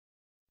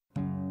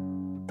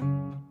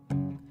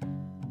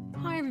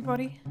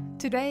everybody,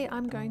 today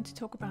I'm going to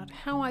talk about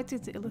how I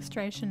did the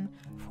illustration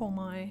for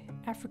my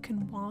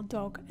African wild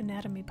dog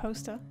anatomy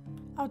poster.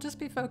 I'll just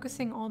be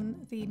focusing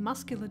on the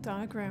muscular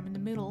diagram in the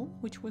middle,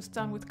 which was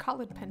done with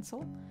coloured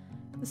pencil.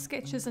 The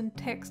sketches and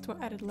text were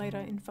added later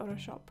in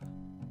Photoshop.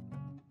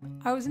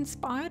 I was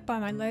inspired by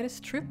my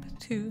latest trip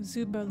to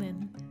Zoo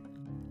Berlin.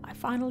 I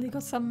finally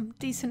got some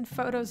decent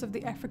photos of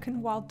the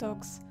African wild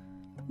dogs.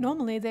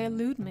 Normally they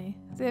elude me.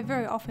 They're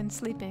very often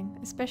sleeping,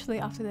 especially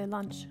after their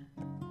lunch.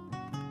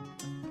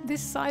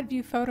 This side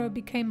view photo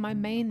became my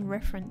main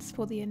reference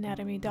for the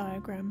anatomy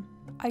diagram.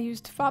 I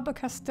used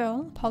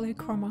Faber-Castell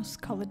Polychromos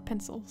coloured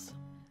pencils.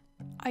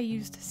 I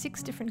used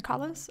 6 different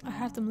colours. I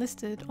have them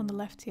listed on the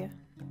left here.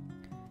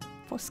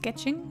 For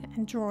sketching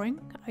and drawing,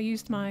 I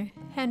used my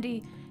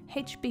handy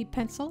HB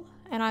pencil,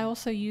 and I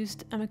also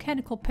used a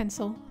mechanical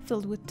pencil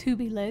filled with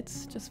 2B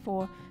leads just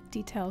for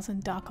details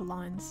and darker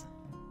lines.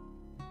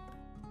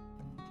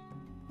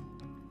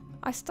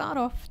 I start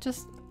off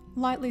just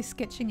lightly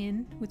sketching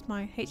in with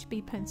my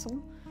HB pencil.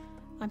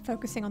 I'm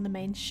focusing on the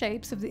main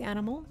shapes of the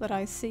animal that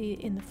I see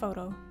in the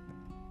photo.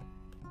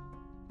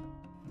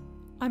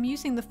 I'm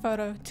using the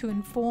photo to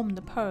inform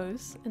the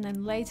pose, and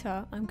then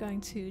later I'm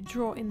going to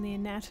draw in the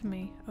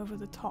anatomy over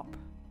the top.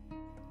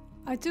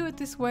 I do it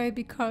this way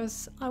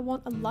because I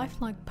want a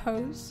lifelike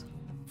pose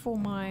for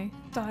my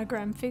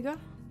diagram figure.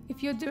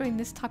 If you're doing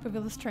this type of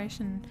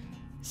illustration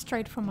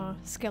straight from a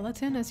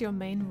skeleton as your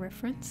main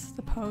reference,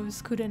 the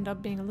pose could end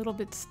up being a little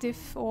bit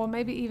stiff or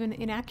maybe even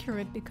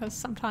inaccurate, because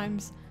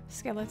sometimes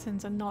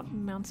skeletons are not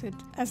mounted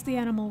as the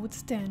animal would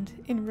stand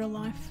in real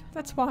life.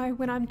 That's why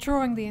when I'm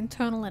drawing the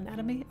internal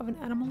anatomy of an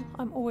animal,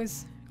 I'm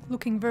always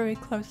looking very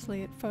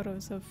closely at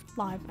photos of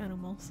live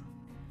animals.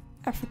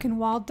 African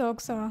wild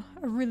dogs are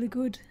a really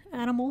good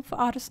animal for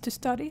artists to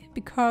study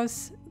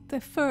because their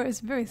fur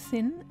is very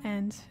thin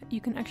and you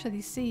can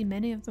actually see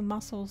many of the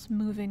muscles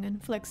moving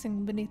and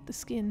flexing beneath the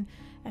skin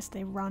as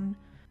they run.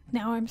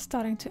 Now I'm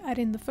starting to add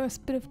in the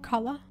first bit of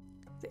colour.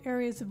 The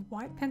areas of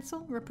white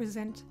pencil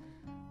represent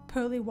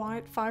pearly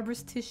white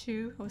fibrous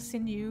tissue or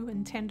sinew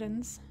and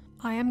tendons.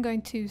 I am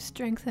going to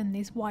strengthen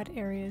these white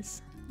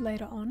areas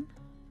later on.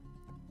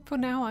 For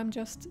now I'm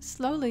just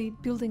slowly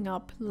building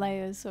up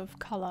layers of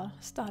colour,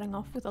 starting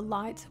off with a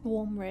light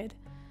warm red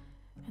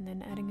and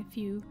then adding a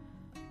few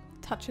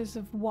touches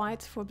of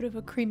white for a bit of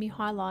a creamy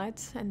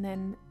highlight, and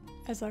then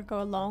as I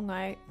go along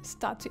I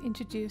start to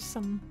introduce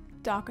some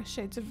darker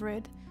shades of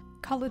red.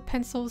 Coloured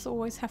pencils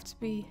always have to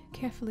be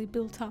carefully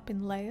built up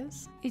in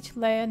layers. Each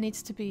layer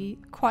needs to be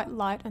quite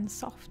light and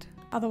soft,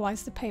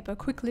 otherwise the paper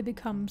quickly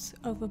becomes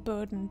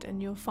overburdened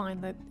and you'll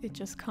find that it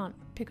just can't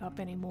pick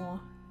up any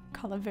more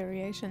colour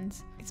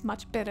variations. It's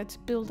much better to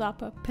build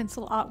up a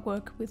pencil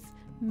artwork with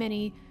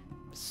many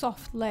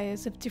soft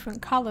layers of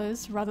different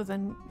colours rather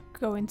than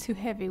go in too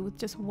heavy with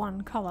just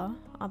one colour,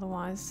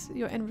 otherwise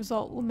your end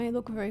result may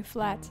look very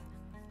flat.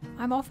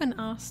 I'm often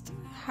asked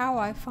how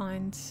I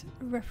find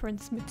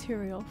reference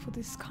material for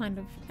this kind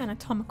of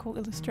anatomical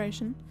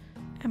illustration,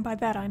 and by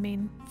that I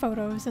mean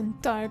photos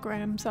and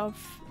diagrams of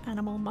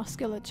animal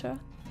musculature.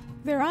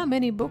 There are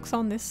many books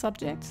on this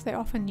subject. They're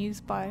often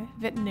used by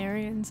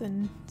veterinarians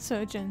and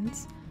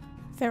surgeons.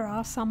 There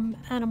are some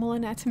animal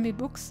anatomy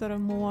books that are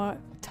more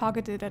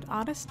targeted at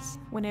artists.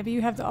 Whenever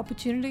you have the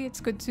opportunity,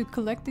 it's good to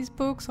collect these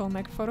books or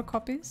make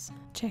photocopies.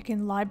 Check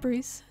in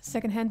libraries,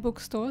 secondhand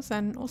bookstores,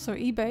 and also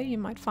eBay. You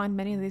might find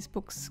many of these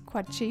books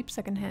quite cheap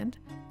secondhand.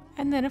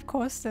 And then of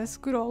course there's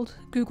good old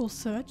Google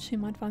search. You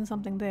might find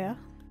something there.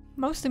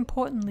 Most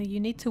importantly, you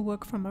need to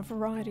work from a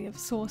variety of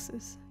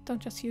sources.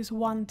 Don't just use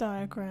one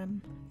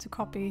diagram to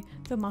copy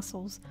the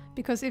muscles,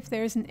 because if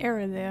there is an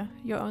error there,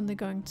 you're only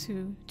going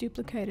to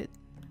duplicate it.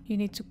 You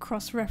need to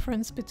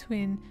cross-reference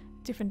between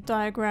different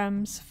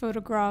diagrams,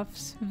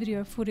 photographs,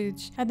 video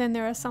footage, and then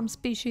there are some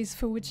species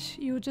for which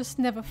you'll just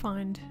never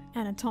find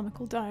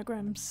anatomical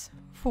diagrams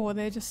for.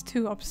 They're just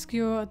too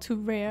obscure, too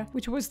rare,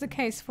 which was the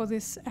case for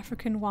this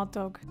African wild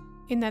dog.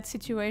 In that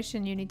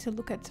situation, you need to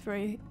look at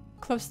very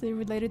closely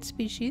related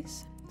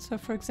species. So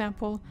for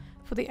example,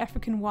 for the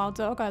African wild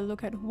dog, I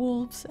look at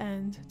wolves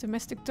and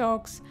domestic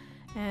dogs,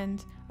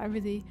 and I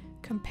really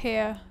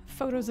compare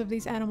photos of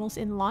these animals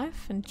in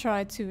life and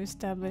try to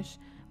establish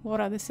what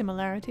are the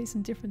similarities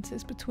and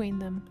differences between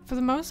them. For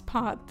the most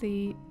part,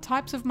 the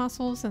types of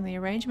muscles and the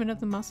arrangement of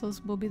the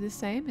muscles will be the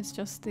same. It's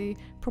just the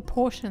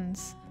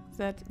proportions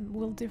that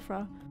will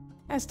differ.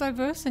 As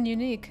diverse and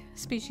unique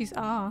species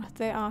are,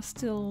 they are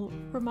still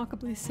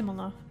remarkably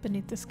similar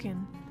beneath the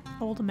skin.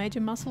 All the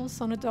major muscles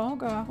on a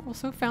dog are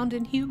also found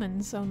in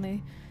humans,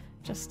 only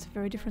just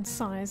very different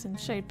size and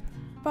shape.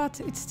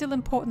 But it's still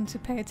important to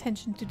pay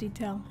attention to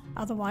detail.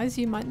 Otherwise,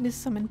 you might miss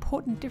some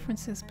important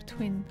differences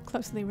between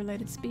closely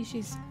related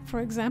species. For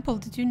example,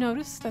 did you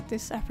notice that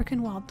this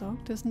African wild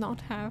dog does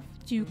not have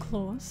dew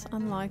claws,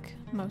 unlike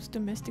most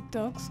domestic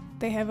dogs?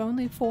 They have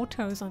only 4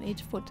 toes on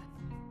each foot.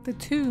 The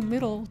 2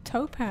 middle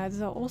toe pads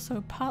are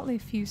also partly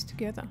fused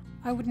together.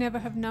 I would never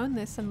have known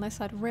this unless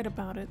I'd read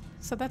about it,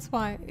 so that's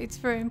why it's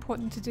very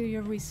important to do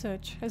your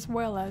research as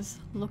well as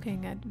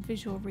looking at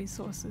visual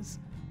resources.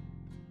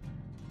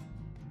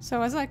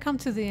 So as I come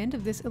to the end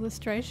of this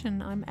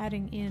illustration, I'm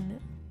adding in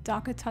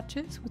darker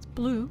touches with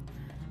blue.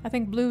 I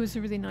think blue is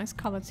a really nice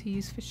color to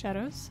use for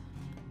shadows.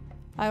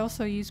 I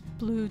also use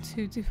blue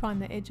to define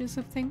the edges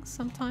of things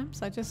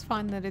sometimes. I just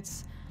find that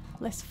it's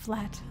less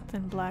flat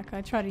than black.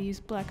 I try to use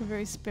black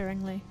very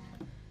sparingly.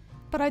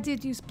 But I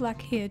did use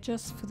black here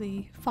just for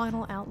the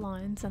final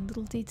outlines and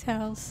little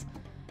details.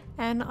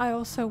 And I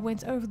also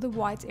went over the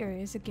white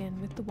areas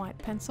again with the white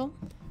pencil.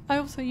 I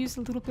also used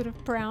a little bit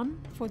of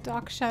brown for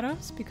dark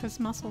shadows because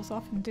mussels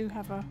often do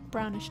have a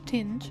brownish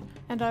tinge.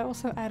 And I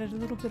also added a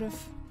little bit of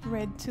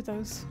red to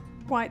those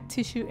white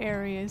tissue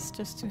areas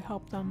just to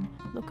help them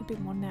look a bit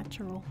more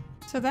natural.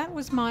 So that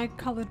was my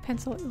colored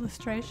pencil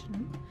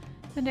illustration.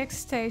 The next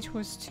stage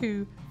was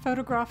to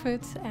photograph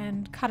it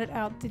and cut it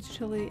out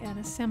digitally and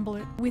assemble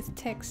it with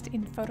text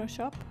in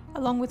Photoshop,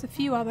 along with a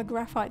few other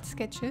graphite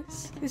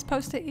sketches. This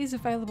poster is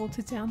available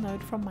to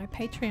download from my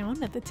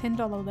Patreon at the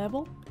 $10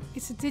 level.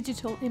 It's a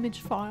digital image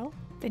file.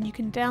 Then you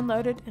can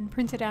download it and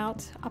print it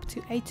out up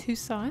to A2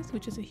 size,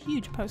 which is a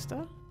huge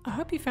poster. I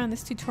hope you found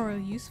this tutorial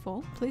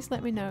useful. Please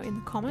let me know in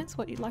the comments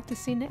what you'd like to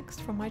see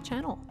next from my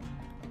channel.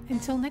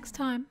 Until next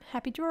time,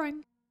 happy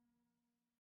drawing!